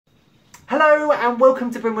Hello and welcome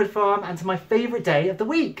to Brimwood Farm and to my favourite day of the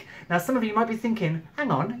week. Now some of you might be thinking, hang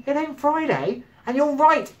on, it ain't Friday. And you're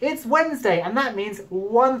right, it's Wednesday, and that means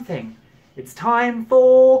one thing. It's time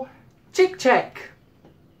for Chick Check.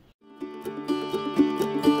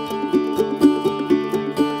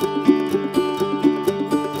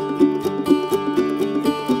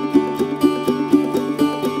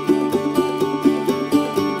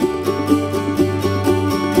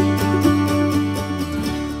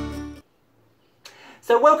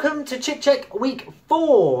 So welcome to Chick Check week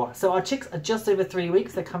 4. So our chicks are just over 3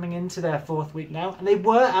 weeks. They're coming into their 4th week now. And they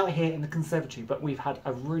were out here in the conservatory, but we've had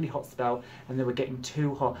a really hot spell and they were getting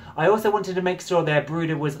too hot. I also wanted to make sure their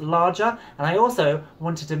brooder was larger. And I also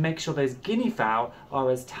wanted to make sure those guinea fowl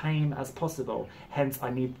are as tame as possible. Hence, I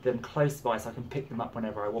need them close by so I can pick them up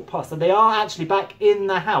whenever I walk past. So they are actually back in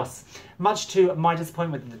the house, much to my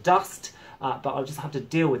disappointment with the dust. But I'll just have to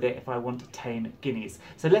deal with it if I want to tame guineas.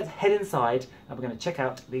 So let's head inside and we're going to check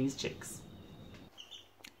out these chicks.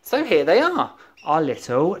 So here they are, our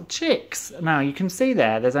little chicks. Now you can see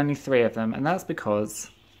there's only 3 of them, and that's because,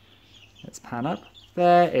 let's pan up,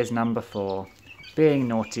 there is number 4, being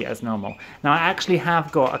naughty as normal. Now I actually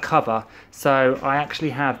have got a cover, so I actually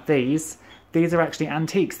have these. These are actually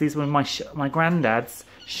antiques. These were my granddad's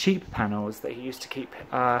sheep panels that he used to keep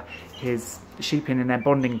his sheep in their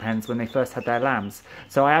bonding pens when they first had their lambs.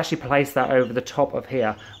 So I actually placed that over the top of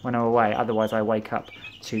here when I'm away. Otherwise I wake up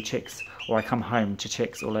to chicks, or I come home to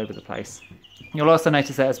chicks all over the place. You'll also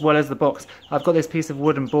notice that as well as the box, I've got this piece of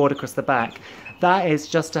wooden board across the back. That is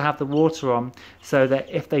just to have the water on so that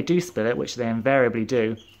if they do spill it, which they invariably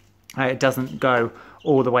do, it doesn't go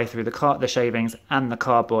all the way through the shavings and the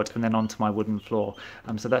cardboard and then onto my wooden floor.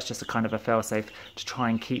 So that's just a kind of a fail-safe to try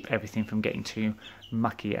and keep everything from getting too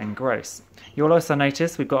mucky and gross. You'll also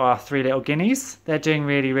notice we've got our 3 little guineas. They're doing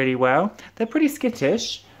really, really well. They're pretty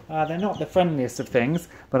skittish. They're not the friendliest of things,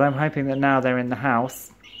 but I'm hoping that now they're in the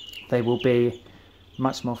house, they will be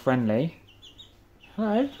much more friendly.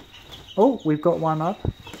 Hello. Oh, we've got one up.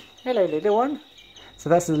 Hello, little one. So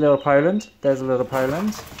that's a little Poland. There's a little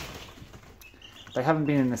Poland. They haven't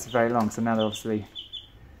been in this very long, so now they're obviously...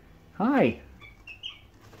 Hi!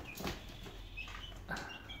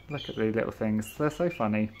 Look at these little things. They're so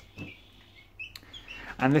funny.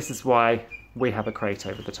 And this is why we have a crate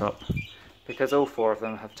over the top. Because all 4 of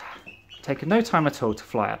them have taken no time at all to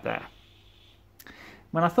fly up there.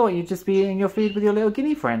 When I thought you'd just be eating your feed with your little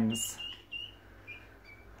guinea friends.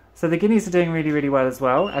 So the guineas are doing really, really well as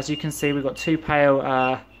well. As you can see, we've got 2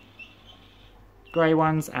 pale grey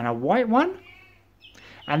ones and a white one.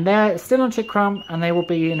 And they're still on chick crumb, and they will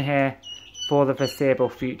be in here for the foreseeable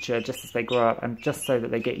future, just as they grow up, and just so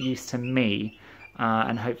that they get used to me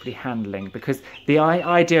and hopefully handling. Because the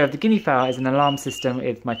idea of the guinea fowl is an alarm system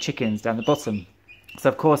with my chickens down the bottom. So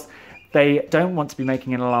of course, they don't want to be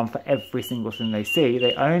making an alarm for every single thing they see.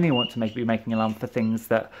 They only want to be making an alarm for things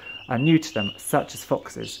that are new to them, such as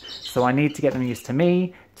foxes. So I need to get them used to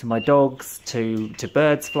me, to my dogs, to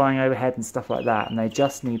birds flying overhead and stuff like that. And they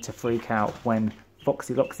just need to freak out when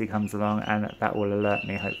Foxy Loxy comes along, and that will alert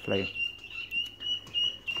me, hopefully.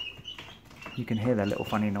 You can hear their little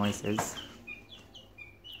funny noises.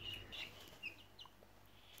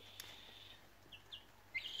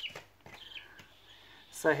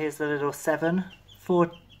 So here's the little 7,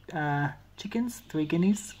 4 chickens, 3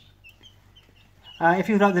 guineas. If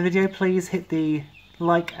you like the video, please hit the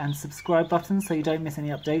like and subscribe button so you don't miss any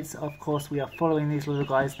updates. Of course, we are following these little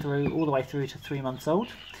guys through all the way through to 3 months old.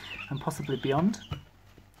 And possibly beyond.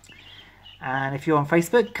 And if you're on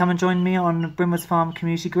Facebook, come and join me on Brimwood Farm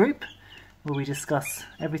community group, where we discuss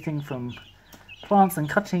everything from plants and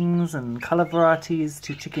cuttings and colour varieties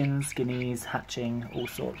to chickens, guineas, hatching, all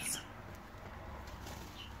sorts.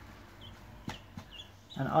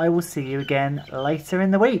 And I will see you again later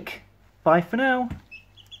in the week. Bye for now.